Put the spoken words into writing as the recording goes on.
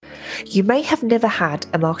You may have never had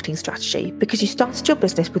a marketing strategy because you started your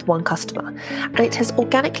business with one customer and it has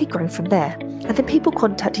organically grown from there. And then people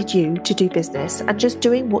contacted you to do business, and just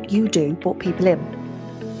doing what you do brought people in.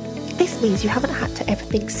 This means you haven't had to ever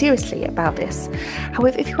think seriously about this.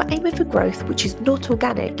 However, if you are aiming for growth, which is not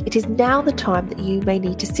organic, it is now the time that you may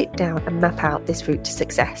need to sit down and map out this route to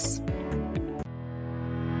success.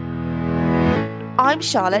 I'm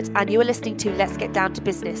Charlotte, and you are listening to Let's Get Down to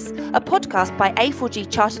Business, a podcast by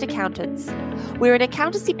A4G Chartered Accountants. We're an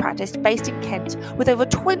accountancy practice based in Kent with over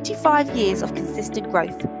 25 years of consistent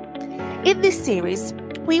growth. In this series,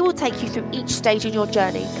 we will take you through each stage in your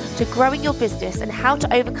journey to growing your business and how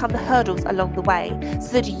to overcome the hurdles along the way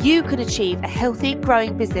so that you can achieve a healthy,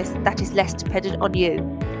 growing business that is less dependent on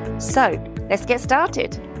you. So, let's get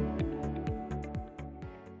started.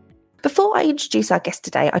 Before I introduce our guest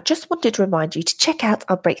today, I just wanted to remind you to check out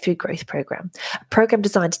our Breakthrough Growth Programme, a programme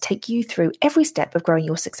designed to take you through every step of growing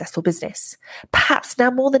your successful business. Perhaps now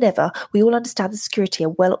more than ever, we all understand the security a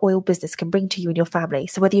well-oiled business can bring to you and your family.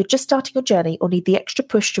 So whether you're just starting your journey or need the extra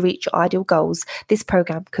push to reach your ideal goals, this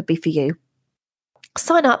programme could be for you.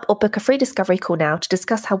 Sign up or book a free discovery call now to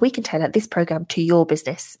discuss how we can tailor this programme to your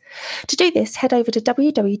business. To do this, head over to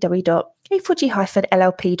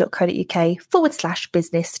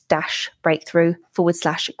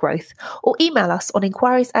www.a4g-llp.co.uk/business-breakthrough/growth or email us on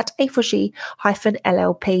inquiries at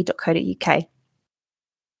a4g-llp.co.uk.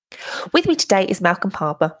 With me today is Malcolm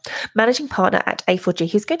Palmer, Managing Partner at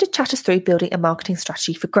A4G, who's going to chat us through building a marketing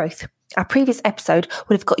strategy for growth. Our previous episode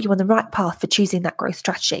would have got you on the right path for choosing that growth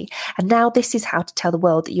strategy, and now this is how to tell the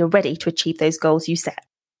world that you're ready to achieve those goals you set.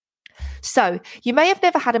 So, you may have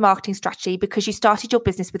never had a marketing strategy because you started your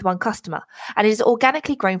business with one customer, and it has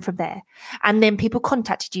organically grown from there. And then people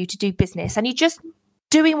contacted you to do business, and you just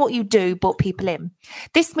doing what you do brought people in.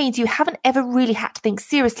 This means you haven't ever really had to think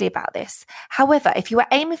seriously about this. However, if you are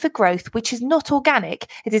aiming for growth, which is not organic,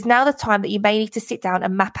 it is now the time that you may need to sit down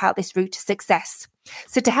and map out this route to success.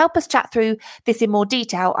 So to help us chat through this in more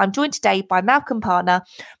detail, I'm joined today by Malcolm Partner,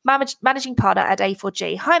 Managing Partner at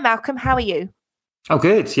A4G. Hi, Malcolm. How are you? Oh,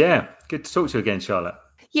 good. Yeah. Good to talk to you again, Charlotte.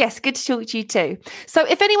 Yes, good to talk to you too. So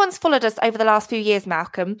if anyone's followed us over the last few years,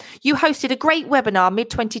 Malcolm, you hosted a great webinar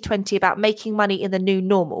mid-2020 about making money in the new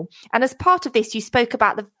normal. And as part of this, you spoke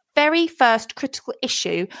about the very first critical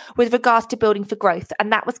issue with regards to building for growth, and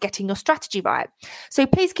that was getting your strategy right. So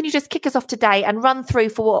please, can you just kick us off today and run through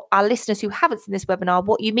for our listeners who haven't seen this webinar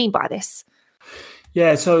what you mean by this?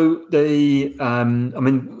 Yeah, so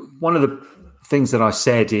one of the things that I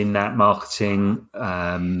said in that marketing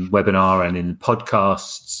webinar and in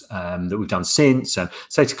podcasts that we've done since and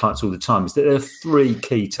say to clients all the time is that there are three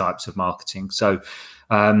key types of marketing. So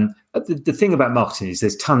the thing about marketing is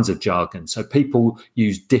there's tons of jargon. So people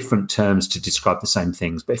use different terms to describe the same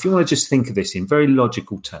things. But if you want to just think of this in very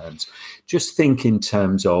logical terms, just think in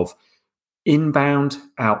terms of inbound,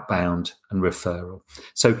 outbound, and referral.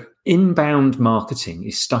 So inbound marketing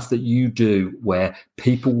is stuff that you do where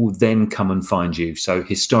people will then come and find you. So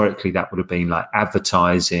historically, that would have been like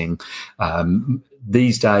advertising.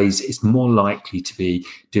 These days, it's more likely to be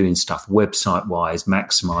doing stuff website-wise,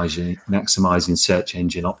 maximizing search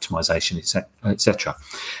engine optimization, etc.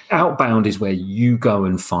 Outbound is where you go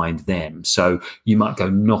and find them. So you might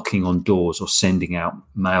go knocking on doors or sending out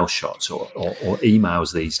mail shots or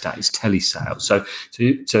emails these days, telesales. So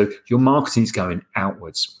your marketing is going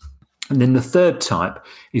outwards. And then the third type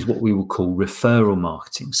is what we will call referral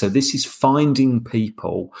marketing. So this is finding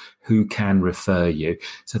people who can refer you.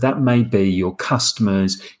 So that may be your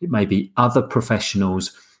customers, it may be other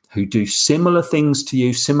professionals who do similar things to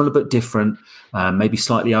you, similar but different, maybe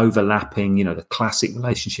slightly overlapping. You know, the classic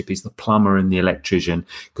relationship is the plumber and the electrician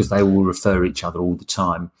because they will refer each other all the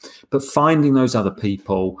time. But finding those other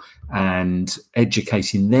people and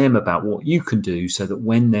educating them about what you can do so that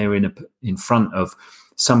when they're in front of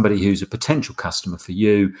somebody who's a potential customer for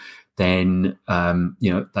you, then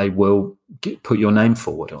they will put your name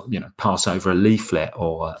forward, or pass over a leaflet,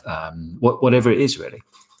 or whatever it is, really.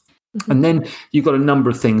 Mm-hmm. And then you've got a number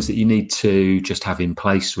of things that you need to just have in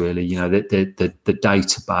place, really. The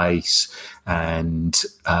database and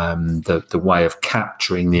the way of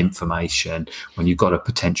capturing the information when you've got a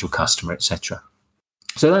potential customer, etc.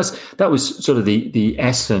 So that was sort of the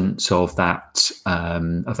essence of that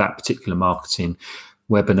particular marketing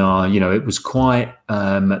webinar. It was quite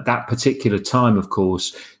at that particular time, of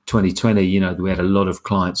course, 2020, we had a lot of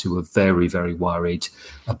clients who were very, very worried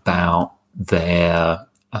about their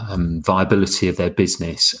viability of their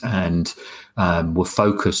business and were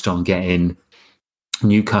focused on getting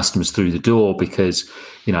new customers through the door because,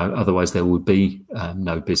 otherwise there would be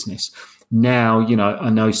no business. now, I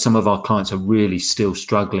know some of our clients are really still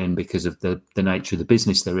struggling because of the nature of the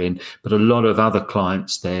business they're in, but a lot of other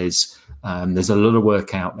clients, there's a lot of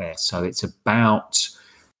work out there. So it's about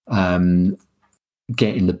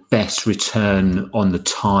getting the best return on the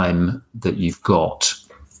time that you've got.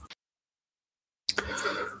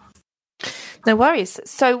 No worries.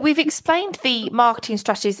 So we've explained the marketing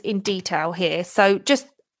strategies in detail here. So just,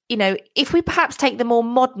 if we perhaps take the more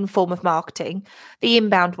modern form of marketing, the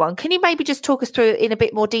inbound one, can you maybe just talk us through in a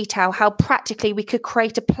bit more detail how practically we could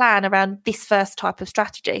create a plan around this first type of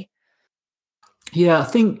strategy? Yeah, I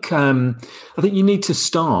think you need to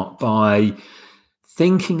start by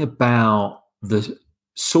thinking about the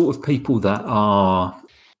sort of people that are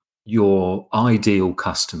your ideal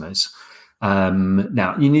customers.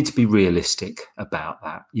 Now, you need to be realistic about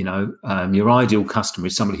that. Your ideal customer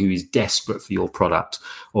is somebody who is desperate for your product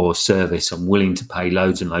or service and willing to pay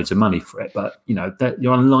loads and loads of money for it. But, that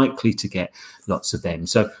you're unlikely to get lots of them.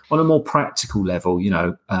 So on a more practical level,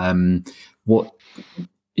 what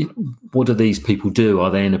do these people do? Are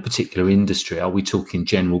they in a particular industry? Are we talking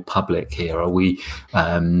general public here? Are we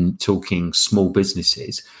talking small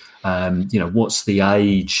businesses? What's the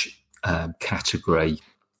age category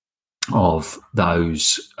of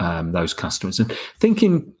those customers, and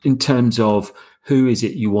thinking in terms of who is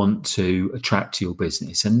it you want to attract to your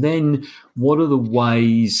business, and then what are the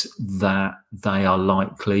ways that they are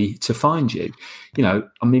likely to find you.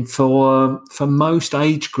 For most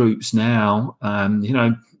age groups now,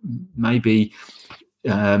 maybe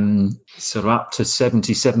sort of up to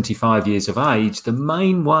 70, 75 years of age, the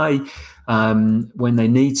main way when they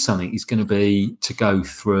need something is going to be to go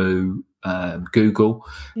through Google,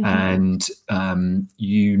 and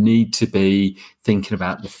you need to be thinking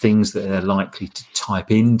about the things that they're likely to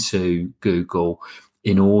type into Google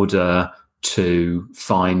in order to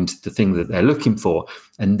find the thing that they're looking for.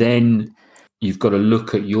 And then you've got to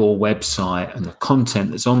look at your website and the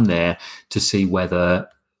content that's on there to see whether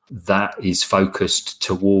that is focused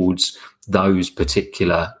towards those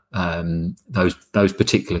particular those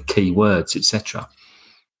particular keywords, etc.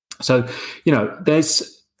 So,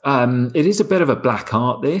 it is a bit of a black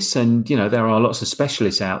art, this, and there are lots of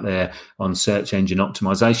specialists out there on search engine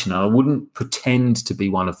optimization. And I wouldn't pretend to be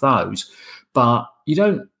one of those, but you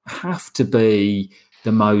don't have to be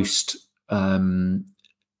the most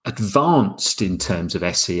advanced in terms of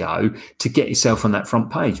SEO to get yourself on that front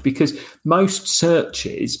page, because most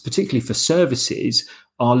searches, particularly for services,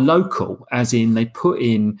 are local, as in they put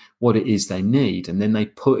in what it is they need, and then they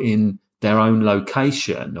put in their own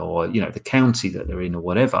location or, the county that they're in or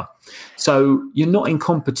whatever. So you're not in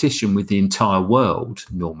competition with the entire world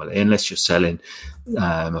normally, unless you're selling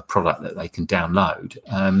a product that they can download.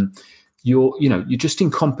 You're just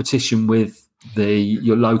in competition with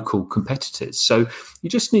your local competitors. So you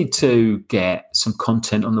just need to get some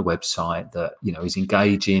content on the website that, is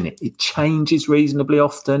engaging. It changes reasonably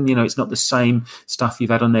often. It's not the same stuff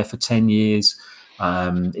you've had on there for 10 years.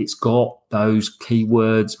 It's got those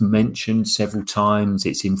keywords mentioned several times.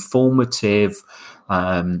 It's informative.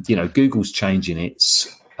 Google's changing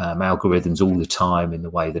its algorithms all the time in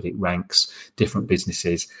the way that it ranks different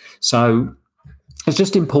businesses. So it's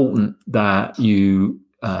just important that you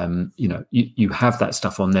have that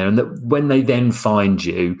stuff on there, and that when they then find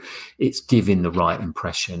you, it's giving the right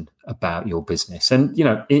impression about your business. And,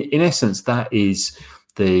 in essence, that is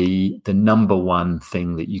the number one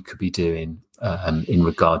thing that you could be doing in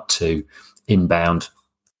regard to inbound,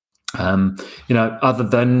 other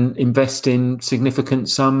than investing significant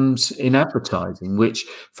sums in advertising, which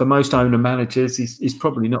for most owner managers is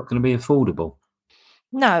probably not going to be affordable.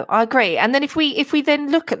 No, I agree. And then if we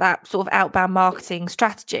then look at that sort of outbound marketing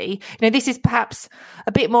strategy, this is perhaps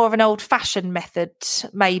a bit more of an old-fashioned method,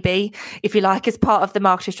 maybe, if you like, as part of the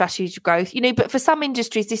marketing strategy growth. But for some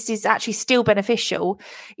industries, this is actually still beneficial,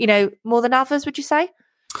 more than others, would you say?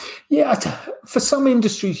 Yeah, for some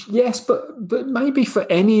industries, yes, but maybe for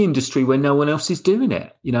any industry where no one else is doing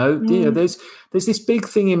it. There's this big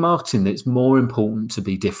thing in marketing that's more important to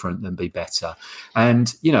be different than be better.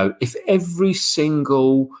 And if every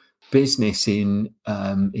single business in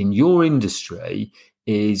your industry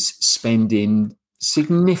is spending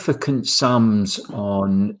significant sums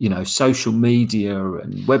on social media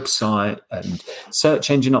and website and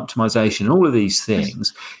search engine optimization and all of these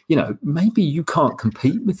things, maybe you can't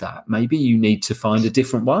compete with that. Maybe you need to find a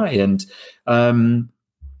different way. And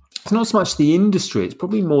it's not so much the industry, it's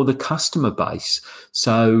probably more the customer base.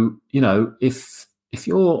 So if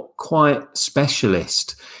you're quite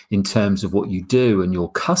specialist in terms of what you do and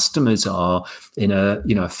your customers are in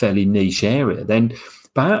a fairly niche area, then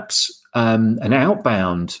perhaps an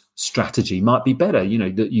outbound strategy might be better.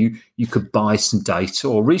 That you could buy some data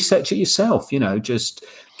or research it yourself. Just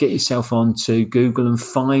get yourself onto Google and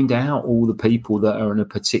find out all the people that are in a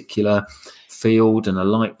particular field and are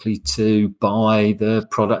likely to buy the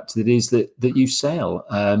product that is that you sell.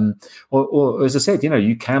 Or as I said,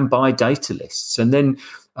 you can buy data lists and then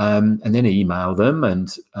email them.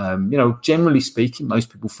 And generally speaking, most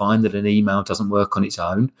people find that an email doesn't work on its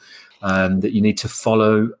own. That you need to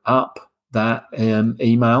follow up that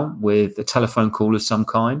email with a telephone call of some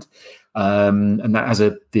kind, and that has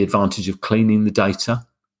the advantage of cleaning the data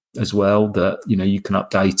as well. That you can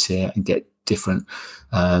update it and get different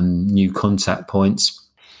new contact points,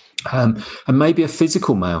 and maybe a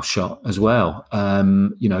physical mail shot as well.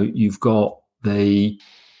 You've got the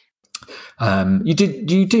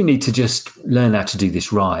you do need to just learn how to do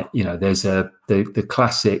this right. There's the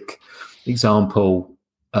classic example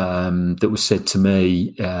that was said to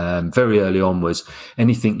me very early on was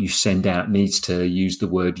anything you send out needs to use the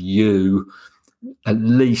word you at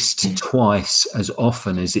least twice as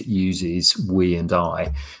often as it uses we and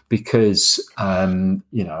I, because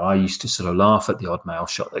I used to sort of laugh at the odd mail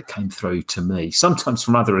shot that came through to me, sometimes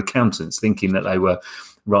from other accountants, thinking that they were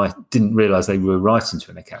right, didn't realise they were writing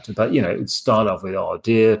to an accountant. But it would start off with, "Oh,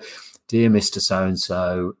 dear Mr.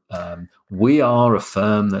 So-and-so, we are a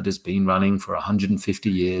firm that has been running for 150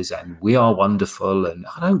 years and we are wonderful. And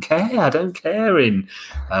I don't care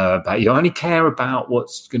about you. I only care about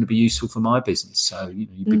what's going to be useful for my business. So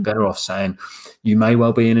you'd be better off saying you may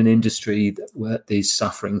well be in an industry that is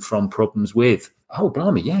suffering from problems with." Oh,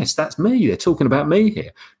 blimey, yes, that's me. They're talking about me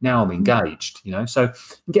here. Now I'm engaged, So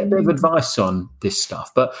you get a bit of advice on this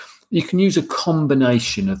stuff. But you can use a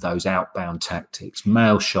combination of those outbound tactics,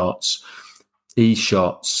 mail shots,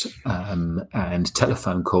 e-shots, and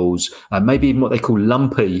telephone calls, maybe even what they call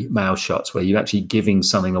lumpy mail shots, where you're actually giving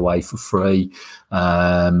something away for free,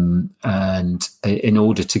 and in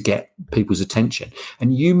order to get people's attention.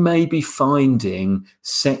 And you may be finding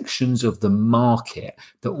sections of the market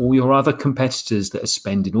that all your other competitors that are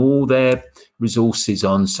spending all their resources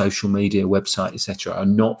on social media, website, etc., are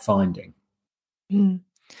not finding.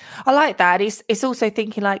 I like that. It's also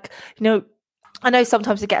thinking like, I know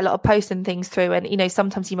sometimes you get a lot of posts and things through, and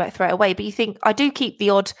sometimes you might throw it away, but you think I do keep the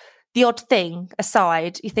odd thing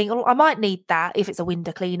aside. You think, I might need that if it's a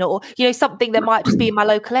window cleaner or something that might just be in my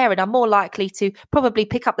local area, and I'm more likely to probably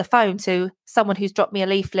pick up the phone to someone who's dropped me a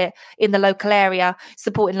leaflet in the local area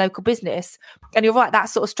supporting local business. And you're right, that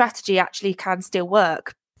sort of strategy actually can still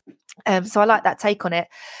work. So I like that take on it.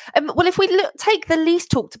 Well, if we take the least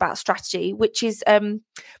talked about strategy, which is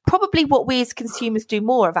probably what we as consumers do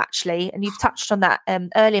more of actually, and you've touched on that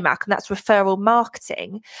earlier, Malcolm, that's referral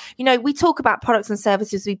marketing. We talk about products and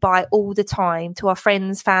services we buy all the time to our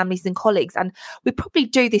friends, families and colleagues, and we probably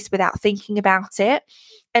do this without thinking about it.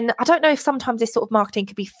 And I don't know if sometimes this sort of marketing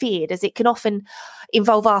can be feared, as it can often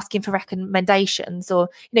involve asking for recommendations or,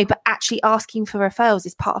 but actually asking for referrals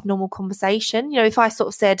is part of normal conversation. If I sort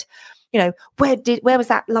of said, where was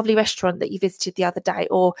that lovely restaurant that you visited the other day?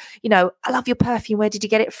 Or, I love your perfume. Where did you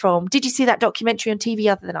get it from? Did you see that documentary on TV the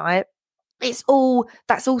other night? That's all,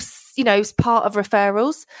 it's part of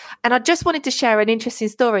referrals. And I just wanted to share an interesting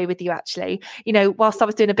story with you, actually, whilst I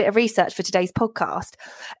was doing a bit of research for today's podcast.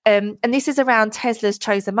 And this is around Tesla's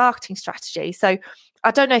chosen marketing strategy. So I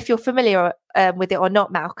don't know if you're familiar with it or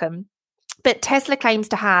not, Malcolm, but Tesla claims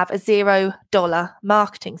to have a $0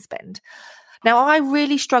 marketing spend. Now, I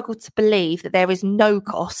really struggle to believe that there is no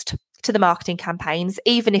cost to the marketing campaigns,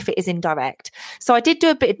 even if it is indirect. So I did do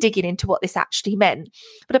a bit of digging into what this actually meant.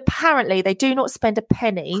 But apparently they do not spend a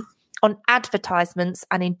penny on advertisements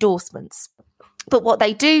and endorsements. But what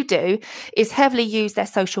they do is heavily use their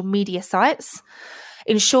social media sites,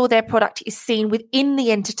 ensure their product is seen within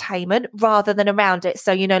the entertainment rather than around it.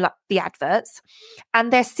 So, like the adverts.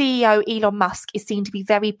 And their CEO, Elon Musk, is seen to be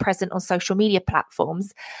very present on social media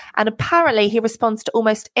platforms. And apparently he responds to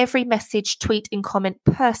almost every message, tweet and comment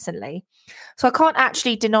personally. So I can't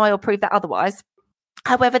actually deny or prove that otherwise.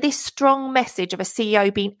 However, this strong message of a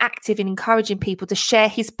CEO being active in encouraging people to share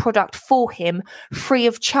his product for him free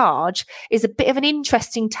of charge is a bit of an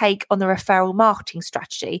interesting take on the referral marketing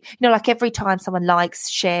strategy. Like every time someone likes,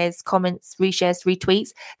 shares, comments, reshares, retweets,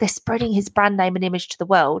 they're spreading his brand name and image to the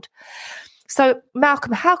world. So,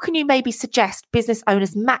 Malcolm, how can you maybe suggest business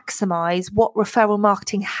owners maximise what referral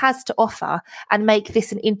marketing has to offer and make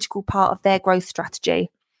this an integral part of their growth strategy?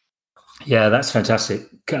 Yeah, that's a fantastic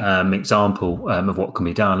example of what can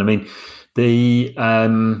be done. I mean, the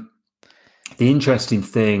the interesting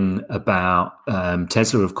thing about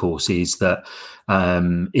Tesla, of course, is that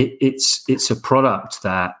it's a product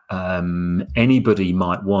that anybody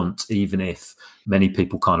might want, even if many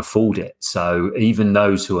people can't afford it. So even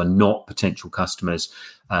those who are not potential customers,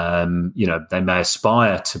 they may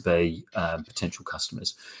aspire to be potential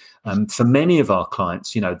customers. For many of our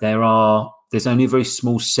clients, there's only a very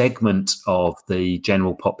small segment of the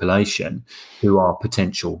general population who are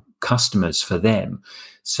potential customers for them.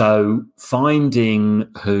 So finding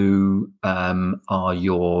who are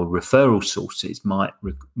your referral sources might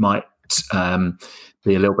be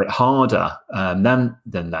a little bit harder than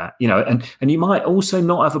that, and you might also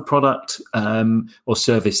not have a product or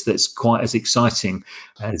service that's quite as exciting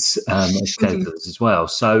as Tesla's as well.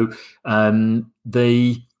 So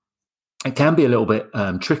it can be a little bit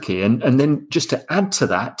tricky, and then just to add to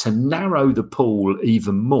that, to narrow the pool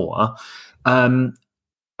even more,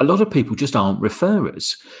 a lot of people just aren't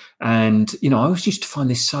referrers. And, I always used to find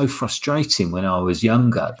this so frustrating when I was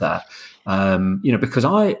younger that, because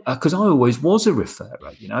I always was a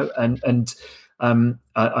referrer, and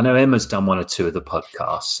I know Emma's done one or two of the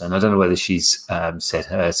podcasts, and I don't know whether she's said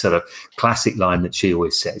her sort of classic line that she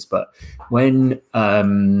always says, but when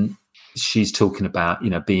she's talking about,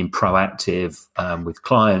 being proactive with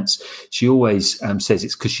clients, she always says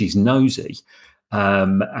it's because she's nosy.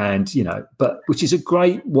 But which is a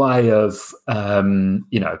great way of,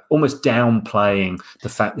 almost downplaying the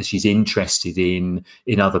fact that she's interested in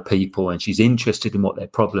other people, and she's interested in what their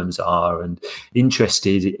problems are, and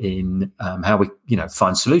interested in how we,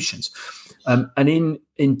 find solutions. And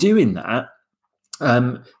in doing that,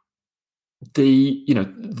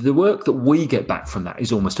 the work that we get back from that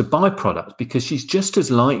is almost a byproduct, because she's just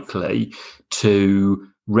as likely to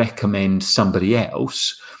recommend somebody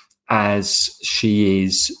else as she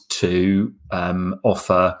is to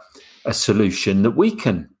offer a solution that we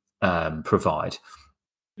can provide.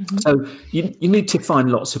 Mm-hmm. So you need to find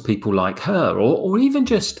lots of people like her, or even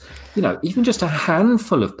just a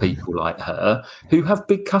handful of people like her who have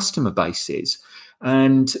big customer bases.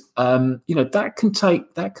 And that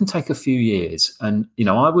can take a few years. And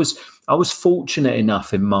I was fortunate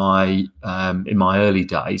enough in my early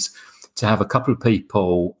days to have a couple of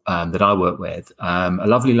people that I work with, a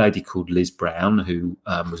lovely lady called Liz Brown, who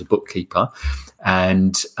was a bookkeeper,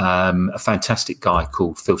 and a fantastic guy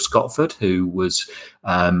called Phil Scotford, who was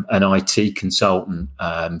an IT consultant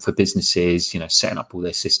for businesses, setting up all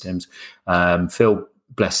their systems. Phil,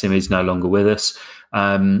 bless him, is no longer with us.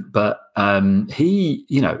 But he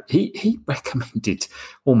recommended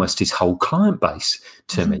almost his whole client base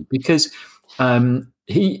to me, because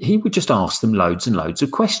he would just ask them loads and loads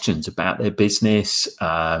of questions about their business,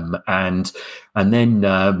 and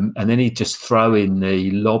then he'd just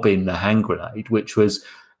lob in the hand grenade, which was,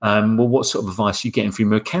 well, what sort of advice are you getting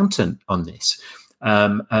from your accountant on this?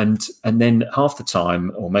 And then half the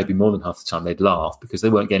time, or maybe more than half the time, they'd laugh because they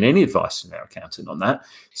weren't getting any advice from their accountant on that.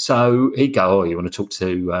 So he'd go, "Oh, you want to talk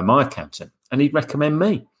to my accountant?" And he'd recommend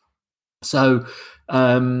me. So,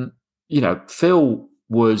 Phil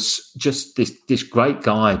was just this great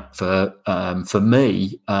guy for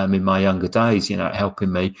me in my younger days,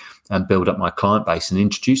 helping me build up my client base and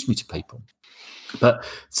introduce me to people. But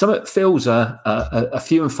some of Phil's are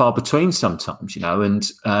few and far between sometimes,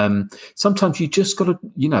 and sometimes you just got to,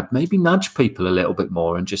 maybe nudge people a little bit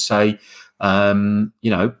more and just say,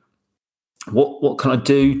 what can I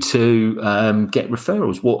do to get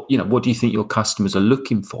referrals? What do you think your customers are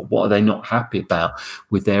looking for? What are they not happy about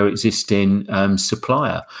with their existing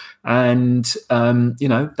supplier? And,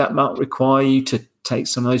 that might require you to take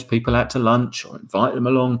some of those people out to lunch, or invite them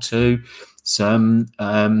along to some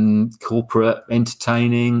corporate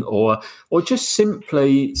entertaining, or just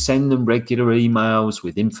simply send them regular emails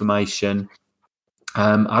with information.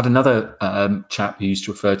 I had another chap who used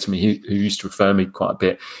to refer to me, who used to refer me quite a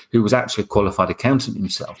bit, who was actually a qualified accountant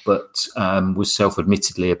himself, but was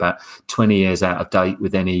self-admittedly about 20 years out of date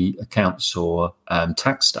with any accounts or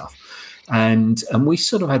tax stuff. And we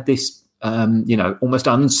sort of had this almost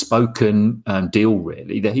unspoken deal,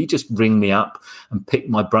 really, that he'd just ring me up and pick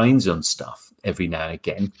my brains on stuff every now and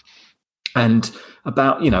again. And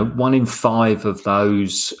about, 1 in 5 of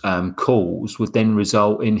those calls would then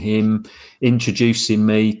result in him introducing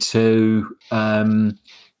me to the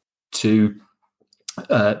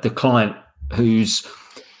client whose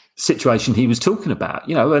situation he was talking about,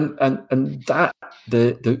 and that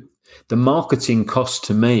the marketing cost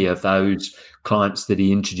to me of those clients that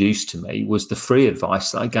he introduced to me was the free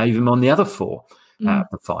advice that I gave him on the other 4 out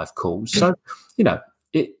of the 5 calls. So,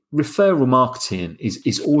 referral marketing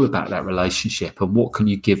is all about that relationship and what can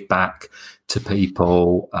you give back to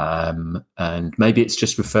people, and maybe it's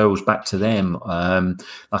just referrals back to them. Like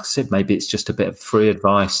I said, maybe it's just a bit of free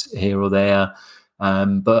advice here or there.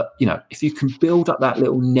 But if you can build up that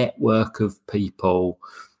little network of people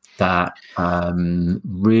that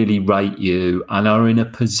really rate you and are in a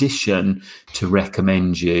position to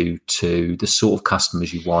recommend you to the sort of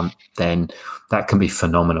customers you want, then that can be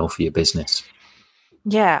phenomenal for your business.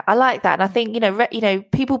 Yeah, I like that. And I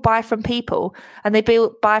think, people buy from people, and they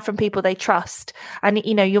buy from people they trust. And,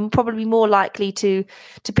 you're probably more likely to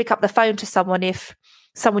pick up the phone to someone if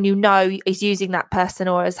someone is using that person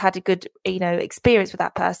or has had a good, experience with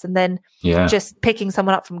that person than just picking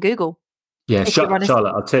someone up from Google. Yeah, Charlotte,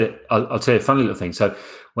 I'll tell you a funny little thing. So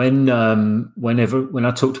when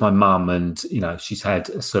I talk to my mum, and she's had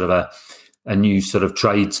a sort of a new sort of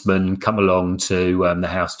tradesman come along to the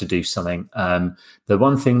house to do something. The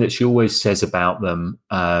one thing that she always says about them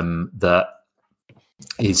that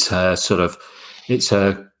is her it's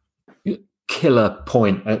her killer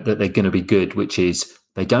point that they're going to be good, which is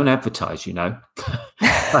they don't advertise,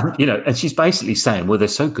 and she's basically saying, well, they're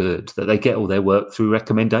so good that they get all their work through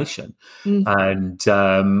recommendation. And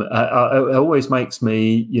it always makes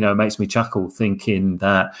me chuckle thinking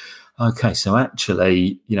that, okay, so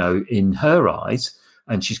actually, in her eyes,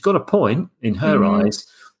 and she's got a point, in her eyes,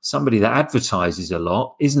 somebody that advertises a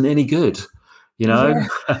lot isn't any good, and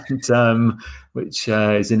which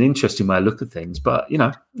is an interesting way to look at things. But,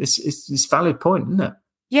 it's a valid point, isn't it?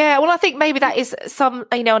 Yeah, well, I think maybe that is some,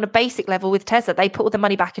 on a basic level with Tesla, they put all the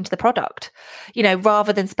money back into the product,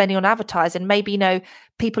 rather than spending on advertising. Maybe,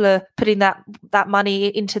 people are putting that money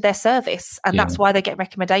into their service, and that's why they get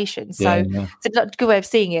recommendations. So it's a good way of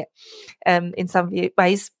seeing it in some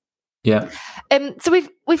ways. Yeah. So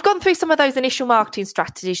we've gone through some of those initial marketing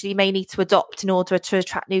strategies that you may need to adopt in order to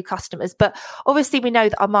attract new customers. But obviously, we know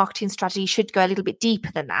that our marketing strategy should go a little bit deeper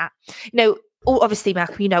than that. Obviously,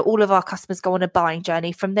 Malcolm, all of our customers go on a buying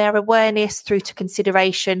journey from their awareness through to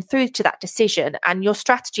consideration, through to that decision. And your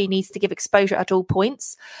strategy needs to give exposure at all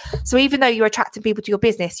points. So even though you're attracting people to your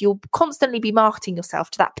business, you'll constantly be marketing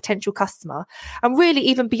yourself to that potential customer. And really,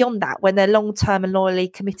 even beyond that, when they're long-term and loyally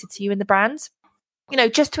committed to you and the brand,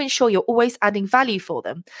 just to ensure you're always adding value for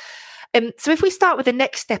them. So if we start with the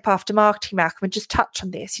next step after marketing, Malcolm, and just touch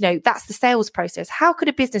on this, that's the sales process. How could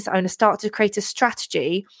a business owner start to create a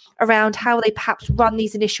strategy around how they perhaps run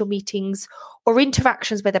these initial meetings or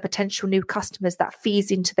interactions with their potential new customers that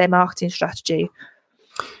feeds into their marketing strategy?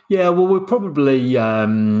 Yeah, well, we're probably, I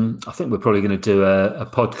think we're probably going to do a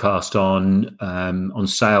podcast on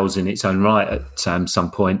sales in its own right at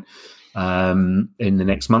some point in the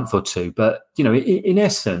next month or two. But, in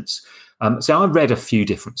essence, so I read a few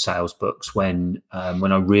different sales books when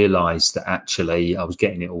I realised that actually I was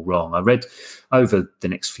getting it all wrong. I read over the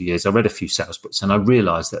next few years, I read a few sales books, and I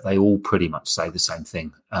realised that they all pretty much say the same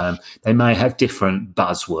thing. They may have different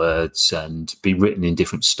buzzwords and be written in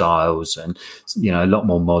different styles, and a lot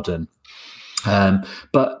more modern.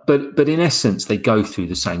 But in essence, they go through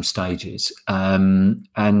the same stages. And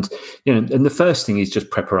the first thing is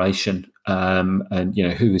just preparation. And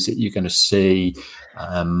who is it you're going to see?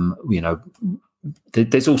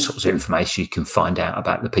 There's all sorts of information you can find out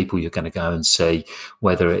about the people you're going to go and see,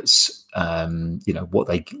 whether it's what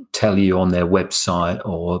they tell you on their website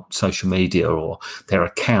or social media or their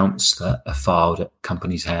accounts that are filed at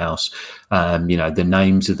Companies House, the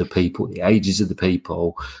names of the people, the ages of the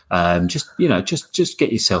people. Just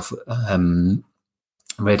get yourself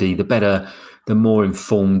ready. The more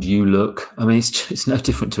informed you look. I mean, it's no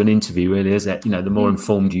different to an interview, really, is it? The more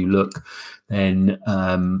informed you look, then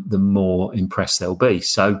the more impressed they'll be.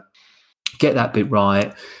 So get that bit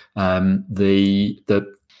right.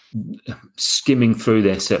 The skimming through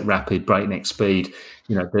this at rapid breakneck speed,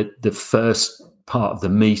 the first part of the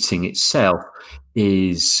meeting itself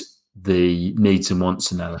is the needs and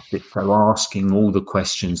wants analysis. So asking all the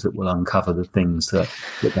questions that will uncover the things that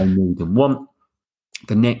they need and want.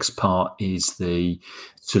 The next part is the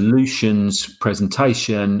solutions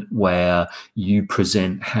presentation, where you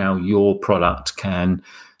present how your product can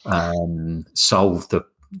solve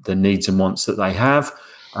the needs and wants that they have.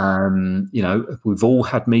 We've all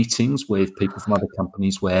had meetings with people from other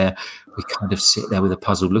companies where we kind of sit there with a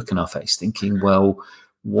puzzled look on our face thinking, well,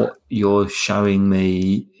 what you're showing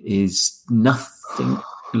me is nothing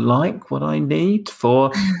like what I need for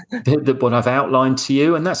what I've outlined to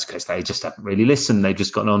you. And that's because they just haven't really listened. They've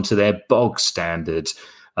just gone on to their bog standard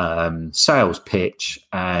sales pitch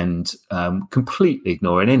and completely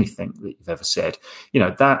ignoring anything that you've ever said.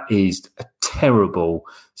 That is a terrible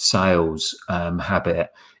sales habit.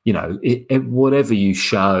 You know, whatever you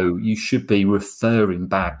show, you should be referring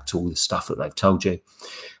back to all the stuff that they've told you.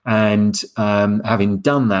 And having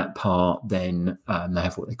done that part, then they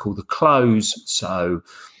have what they call the close. So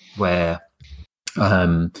where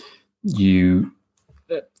you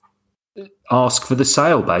ask for the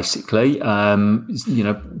sale, basically. You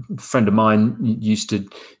know, a friend of mine used to,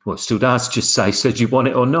 well, still does, just say, "So do you want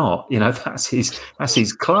it or not?" You know, that's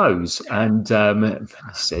his close. And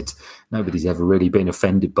he said nobody's ever really been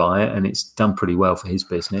offended by it, and it's done pretty well for his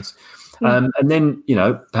business. And then, you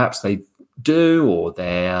know, perhaps they do, or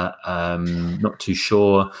they're not too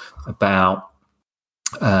sure about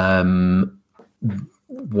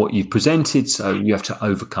what you've presented, so you have to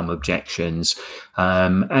overcome objections,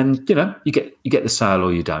 and you know, you get the sale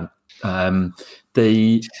or you don't. I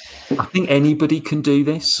think anybody can do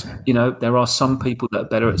this. You know, there are some people that are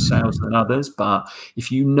better at sales than others, but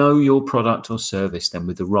if you know your product or service, then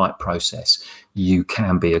with the right process, you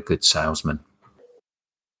can be a good salesman.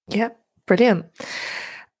 Yeah, brilliant.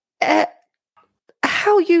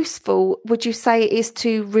 How useful would you say it is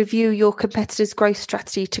to review your competitors' growth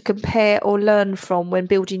strategy to compare or learn from when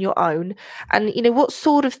building your own? And, you know, what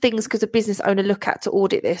sort of things could a business owner look at to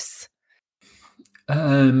audit this?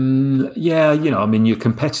 Yeah, you know, I mean, your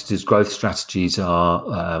competitors' growth strategies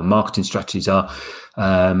are, marketing strategies are,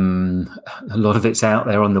 a lot of it's out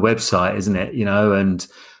there on the website, isn't it? You know, and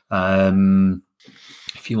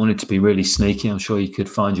if you wanted to be really sneaky, I'm sure you could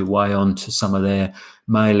find your way onto some of their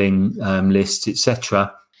mailing lists,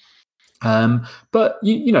 etc. But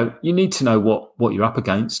you know, you need to know what you're up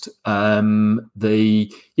against. You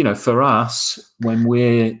know, for us, when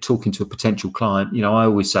we're talking to a potential client, you know, I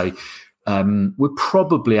always say we're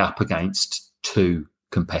probably up against 2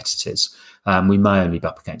 competitors. We may only be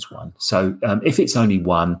up against 1. So if it's only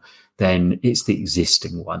 1, then it's the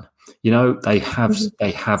existing one. You know, they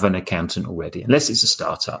have an accountant already, unless it's a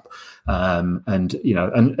startup. And you know,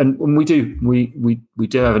 and we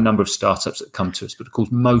do have a number of startups that come to us, but of course,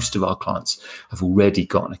 most of our clients have already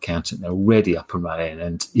got an accountant. They're already up and running,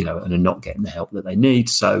 and you know, and are not getting the help that they need.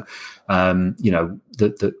 So, you know,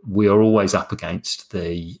 that we are always up against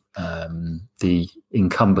the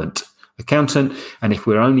incumbent accountant, and if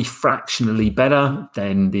we're only fractionally better,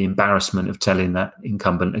 then the embarrassment of telling that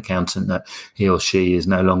incumbent accountant that he or she is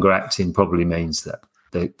no longer acting probably means that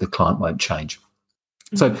the client won't change.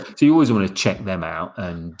 So you always want to check them out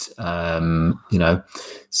and you know,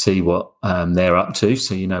 see what they're up to,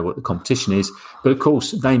 so you know what the competition is. But of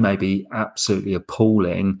course, they may be absolutely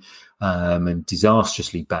appalling and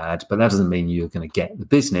disastrously bad, but that doesn't mean you're going to get the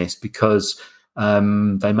business, because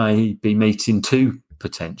they may be meeting 2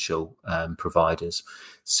 potential providers.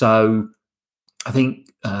 So I think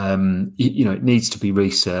you know, it needs to be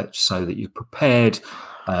researched so that you're prepared.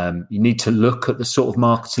 You need to look at the sort of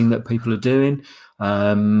marketing that people are doing.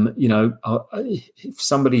 You know, if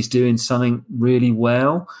somebody's doing something really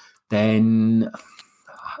well, then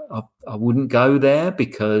I wouldn't go there,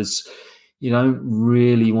 because you don't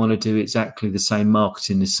really want to do exactly the same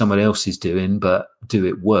marketing as someone else is doing, but do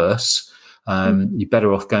it worse. You're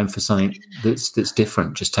better off going for something that's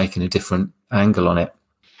different, just taking a different angle on it.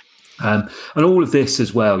 And all of this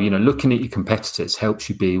as well, you know, looking at your competitors helps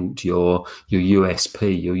you build your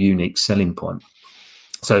USP, your unique selling point.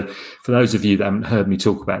 So for those of you that haven't heard me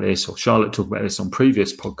talk about this, or Charlotte talk about this on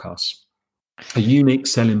previous podcasts, a unique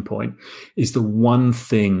selling point is the one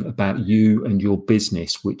thing about you and your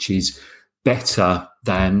business which is better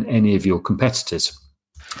than any of your competitors.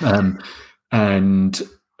 You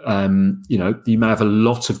know, you may have a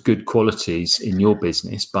lot of good qualities in your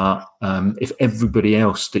business, but if everybody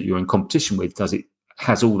else that you're in competition with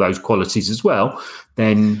has all those qualities as well,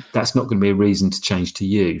 then that's not going to be a reason to change to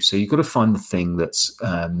you. So you've got to find the thing that's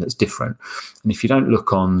different. And if you don't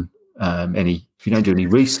look on if you don't do any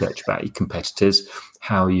research about your competitors,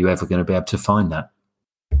 how are you ever going to be able to find that?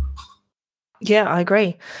 Yeah, I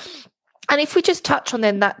agree. And if we just touch on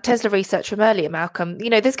then that Tesla research from earlier, Malcolm, you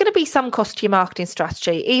know, there's going to be some cost to your marketing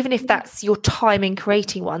strategy, even if that's your time in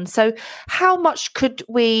creating one. So how much could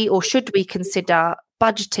we or should we consider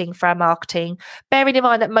budgeting for our marketing, bearing in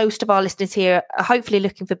mind that most of our listeners here are hopefully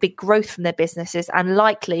looking for big growth from their businesses and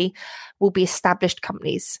likely will be established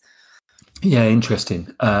companies? Yeah,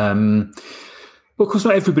 interesting. Well, of course,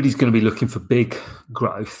 not everybody's going to be looking for big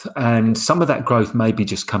growth, and some of that growth may be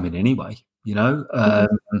just coming anyway, you know.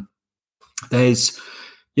 There's,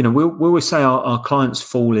 you know, we always say our clients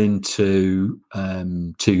fall into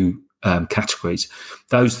 2 categories: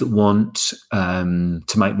 those that want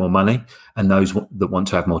to make more money, and those that want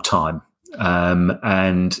to have more time.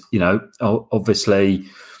 And you know, obviously,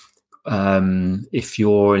 if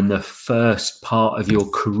you're in the first part of your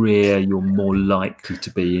career, you're more likely to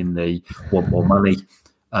be in the want more money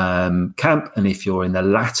camp, and if you're in the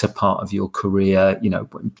latter part of your career,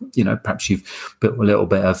 perhaps you've built a little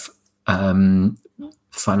bit of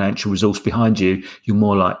financial resource behind you, you're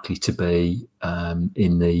more likely to be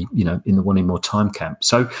in the wanting more time camp.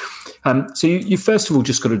 So you first of all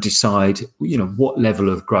just got to decide, what level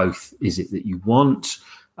of growth is it that you want.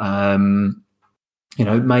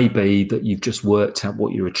 It may be that you've just worked out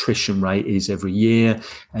what your attrition rate is every year,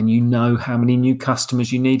 and you know how many new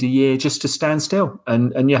customers you need a year just to stand still,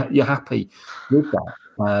 and you're happy with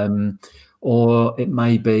that. Or it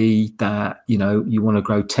may be that, you want to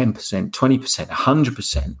grow 10%, 20%,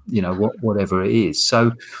 100%, whatever it is.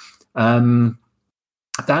 So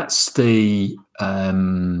that's the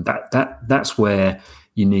that's where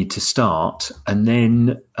you need to start. And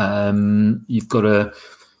then you've got to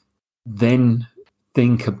then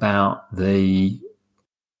think about the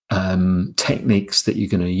techniques that you're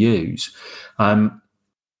going to use. I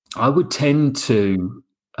would tend to,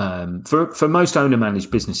 for most owner-managed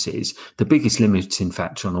businesses, the biggest limiting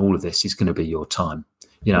factor on all of this is going to be your time.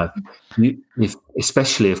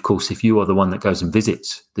 Especially, of course, if you are the one that goes and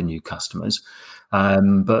visits the new customers.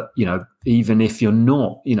 But even if you're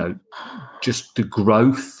not, just the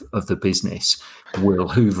growth of the business will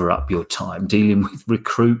hoover up your time dealing with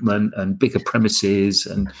recruitment and bigger premises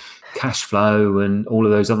and cash flow and all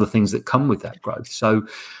of those other things that come with that growth. So,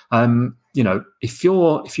 if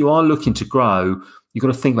you are looking to grow, you've got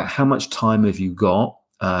to think about how much time have you got.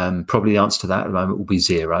 Probably the answer to that at the moment will be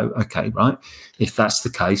 0. Okay, right. If that's the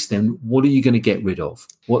case, then what are you going to get rid of?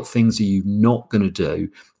 What things are you not going to do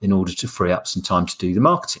in order to free up some time to do the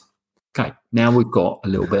marketing? Okay, now we've got a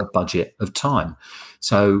little bit of budget of time.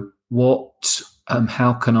 So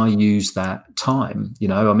how can I use that time?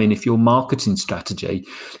 If your marketing strategy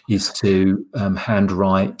is to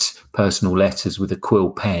handwrite personal letters with a quill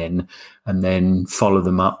pen and then follow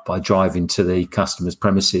them up by driving to the customer's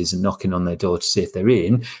premises and knocking on their door to see if they're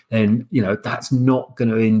in, then, that's not going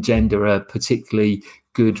to engender a particularly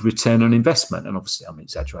good return on investment. And obviously I'm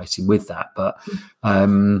exaggerating with that, but,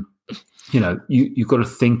 you've got to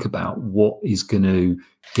think about what is going to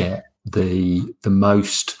get the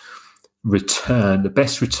most return, the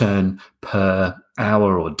best return per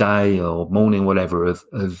hour or day or morning, whatever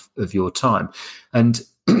of your time. And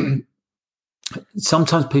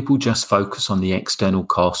sometimes people just focus on the external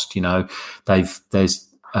cost. There's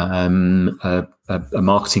a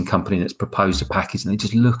marketing company that's proposed a package, and they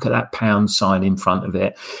just look at that pound sign in front of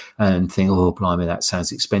it and think, oh, blimey, that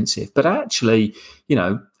sounds expensive. But actually,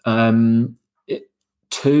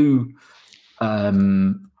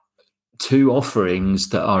 two offerings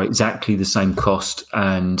that are exactly the same cost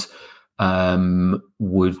and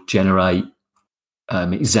would generate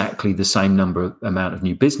exactly the same amount of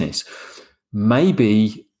new business may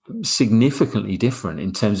be significantly different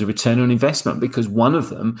in terms of return on investment, because one of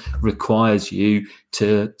them requires you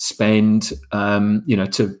to spend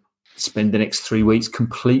the next 3 weeks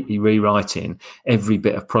completely rewriting every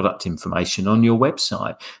bit of product information on your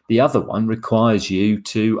website. The other one requires you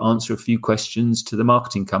to answer a few questions to the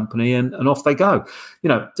marketing company and off they go.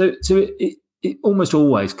 So it almost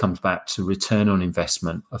always comes back to return on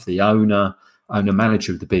investment of the owner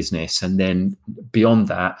manager of the business, and then beyond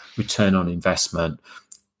that, return on investment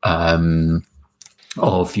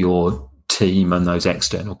of your team and those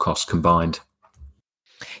external costs combined.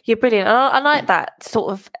 You're brilliant. I like that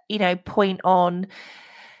sort of, point on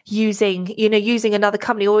using another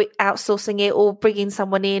company or outsourcing it or bringing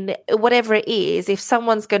someone in, whatever it is. If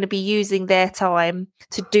someone's going to be using their time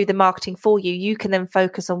to do the marketing for you, you can then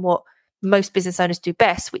focus on what most business owners do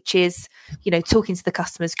best, which is, talking to the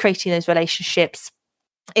customers, creating those relationships,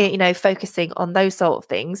 focusing on those sort of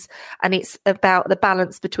things. And it's about the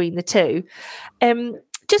balance between the two.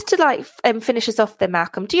 Just to finish us off there,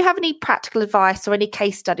 Malcolm, do you have any practical advice or any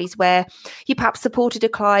case studies where you perhaps supported a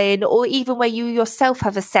client, or even where you yourself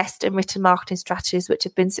have assessed and written marketing strategies which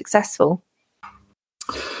have been successful?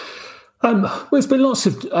 Well, it's been lots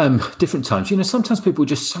of different times. Sometimes people are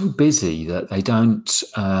just so busy that they don't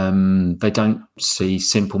see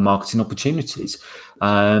simple marketing opportunities.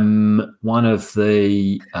 One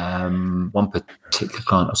particular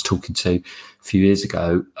client I was talking to a few years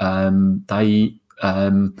ago,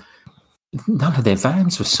 none of their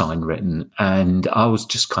vans were sign written, and I was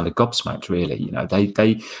just kind of gobsmacked. Really,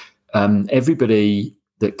 everybody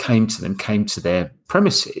that came to their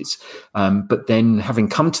premises, but then having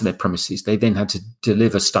come to their premises, they then had to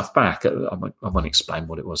deliver stuff back. I won't explain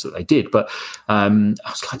what it was that they did, but I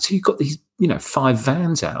was like, so you've got these 5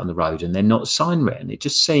 vans out on the road and they're not sign written. It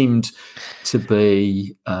just seemed to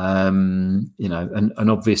be, an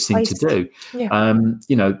obvious thing to do. Yeah.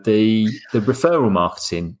 The referral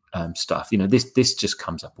marketing stuff, this just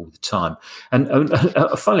comes up all the time. And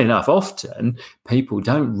funnily enough, often people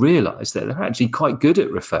don't realise that they're actually quite good at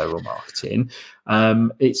referral marketing.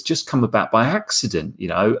 It's just come about by accident,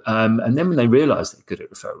 and then when they realise they're good at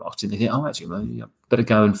referral marketing, they think, oh, actually, well, I better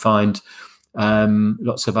go and find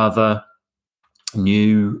lots of other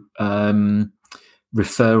new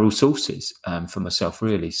referral sources for myself,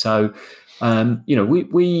 really. So,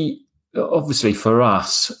 we obviously, for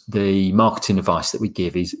us, the marketing advice that we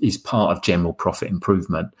give is part of general profit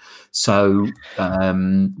improvement. So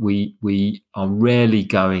we are rarely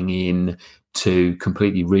going in to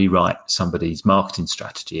completely rewrite somebody's marketing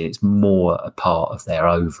strategy. It's more a part of their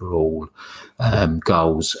overall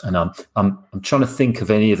goals. And I'm trying to think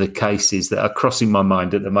of any of the cases that are crossing my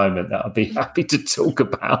mind at the moment that I'd be happy to talk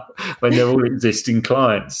about when they're all existing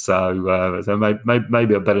clients. So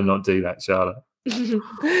maybe I better not do that, Charlotte.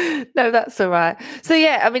 No, that's all right. So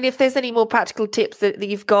yeah, I mean, if there's any more practical tips that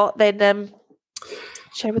you've got, then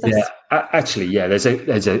share with us. Yeah, actually, yeah. There's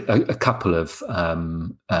a couple of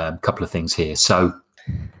things here. So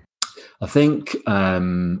I think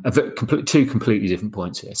two completely different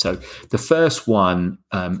points here. So the first one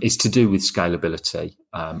is to do with scalability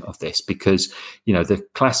of this, because the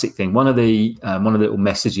classic thing. One of the little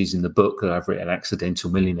messages in the book that I've written, Accidental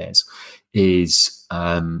Millionaires, is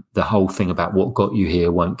the whole thing about what got you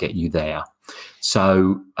here won't get you there.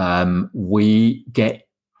 So we get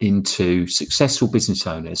into successful business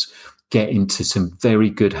owners, get into some very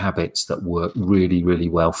good habits that work really, really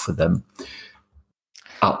well for them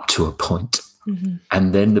up to a point. Mm-hmm.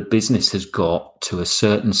 And then the business has got to a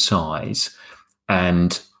certain size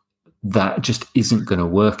and that just isn't going to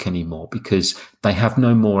work anymore because they have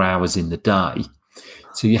no more hours in the day.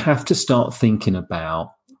 So you have to start thinking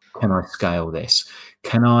about, can I scale this?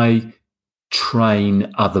 Can I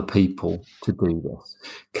train other people to do this?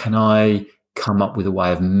 Can I come up with a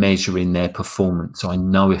way of measuring their performance so I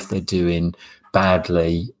know if they're doing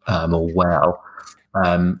badly or well?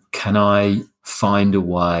 Can I find a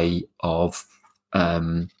way of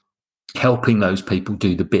helping those people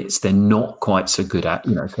do the bits they're not quite so good at?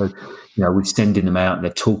 So we're sending them out and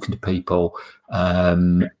they're talking to people,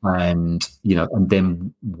 and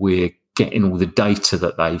then we're getting all the data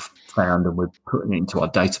that they've found and we're putting it into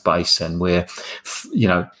our database, and we're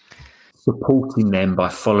supporting them by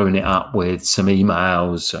following it up with some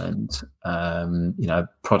emails and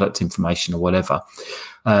product information or whatever.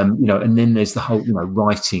 And then there's the whole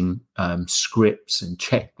writing scripts and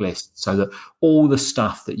checklists, so that all the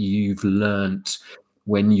stuff that you've learnt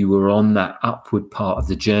when you were on that upward part of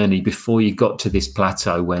the journey before you got to this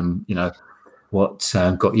plateau, when what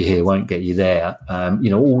got you here won't get you there.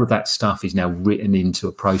 All of that stuff is now written into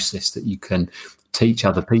a process that you can teach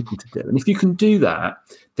other people to do. And if you can do that,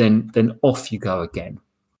 then off you go again.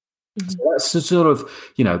 Mm-hmm. So that's the sort of,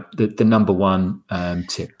 the number one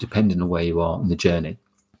tip, depending on where you are on the journey.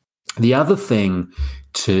 The other thing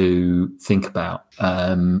to think about,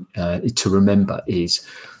 to remember, is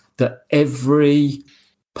that every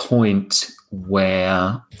point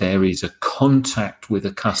where there is a contact with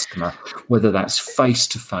a customer, whether that's face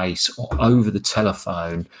to face or over the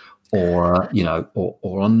telephone or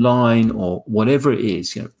online or whatever it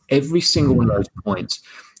is, every single one of those points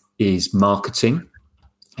is marketing.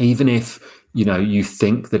 Even if you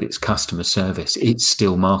think that it's customer service, it's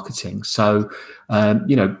still marketing. So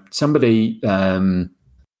somebody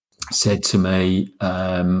said to me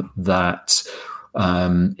that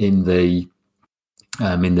in the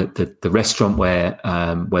restaurant where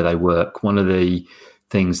they work, one of the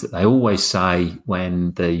things that they always say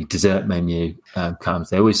when the dessert menu comes,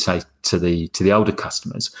 they always say to the older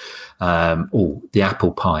customers, "Oh, the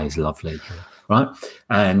apple pie is lovely," right?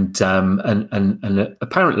 And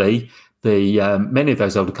apparently many of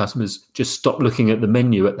those older customers just stop looking at the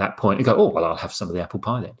menu at that point and go, "Oh, well, I'll have some of the apple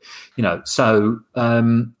pie then." So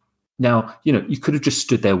now you could have just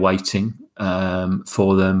stood there waiting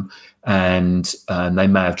for them, and they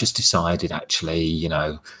may have just decided, actually,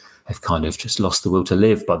 they've kind of just lost the will to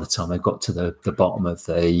live by the time they got to the bottom of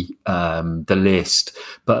the list.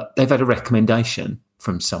 But they've had a recommendation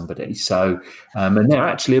from somebody, so and they're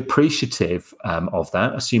actually appreciative of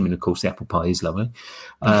that, assuming, of course, the apple pie is lovely,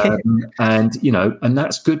 and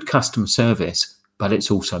that's good customer service, but it's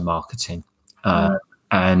also marketing.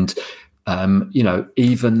 And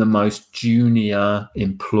even the most junior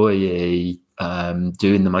employee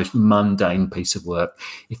doing the most mundane piece of work,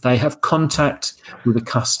 if they have contact with a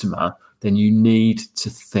customer then you need to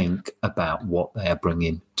think about what they are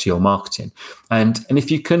bringing to your marketing. And if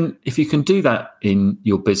you can do that in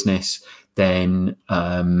your business, then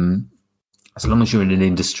as long as you're in an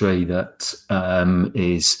industry that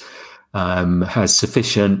has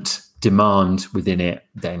sufficient demand within it,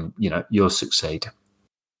 then you'll succeed.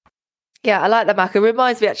 Yeah, I like that, Mark. It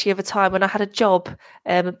reminds me actually of a time when I had a job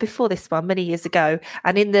before this one many years ago,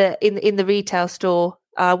 and in the retail store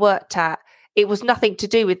I worked at, it was nothing to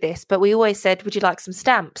do with this, but we always said, "Would you like some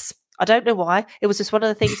stamps?" I don't know why. It was just one of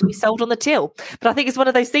the things we sold on the till. But I think it's one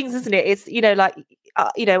of those things, isn't it? It's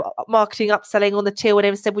marketing, upselling on the till. And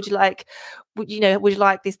everyone said, "Would you like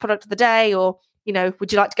this product of the day?" Or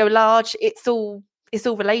 "Would you like to go large?" It's all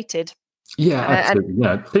related. Yeah, absolutely.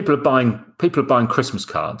 People are buying Christmas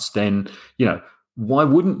cards. Then why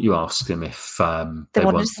wouldn't you ask them if they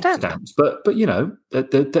want stamps? But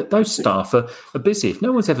those staff are busy. If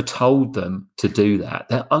no one's ever told them to do that,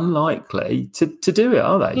 they're unlikely to do it,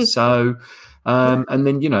 are they? So, and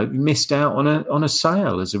then you missed out on a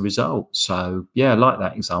sale as a result. So yeah, I like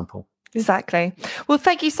that example. Exactly. Well,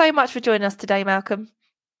 thank you so much for joining us today, Malcolm.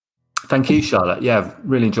 Thank you, Charlotte. Yeah, I've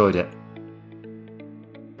really enjoyed it.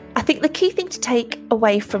 I think the key thing to take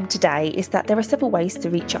away from today is that there are several ways to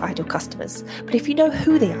reach your ideal customers. But if you know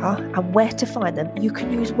who they are and where to find them, you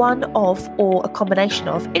can use one of or a combination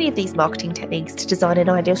of any of these marketing techniques to design an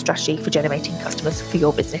ideal strategy for generating customers for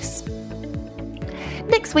your business.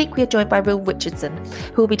 Next week, we are joined by Will Richardson,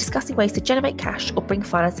 who will be discussing ways to generate cash or bring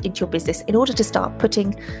finance into your business in order to start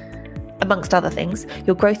putting, amongst other things,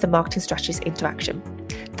 your growth and marketing strategies into action.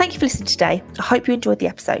 Thank you for listening today. I hope you enjoyed the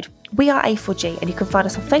episode. We are A4G, and you can find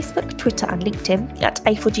us on Facebook, Twitter and LinkedIn at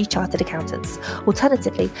A4G Chartered Accountants.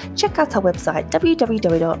 Alternatively, check out our website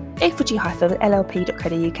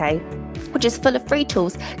www.a4g-llp.co.uk, which is full of free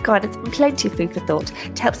tools, guidance and plenty of food for thought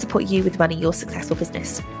to help support you with running your successful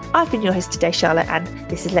business. I've been your host today, Charlotte, and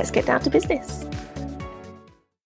this is Let's Get Down to Business.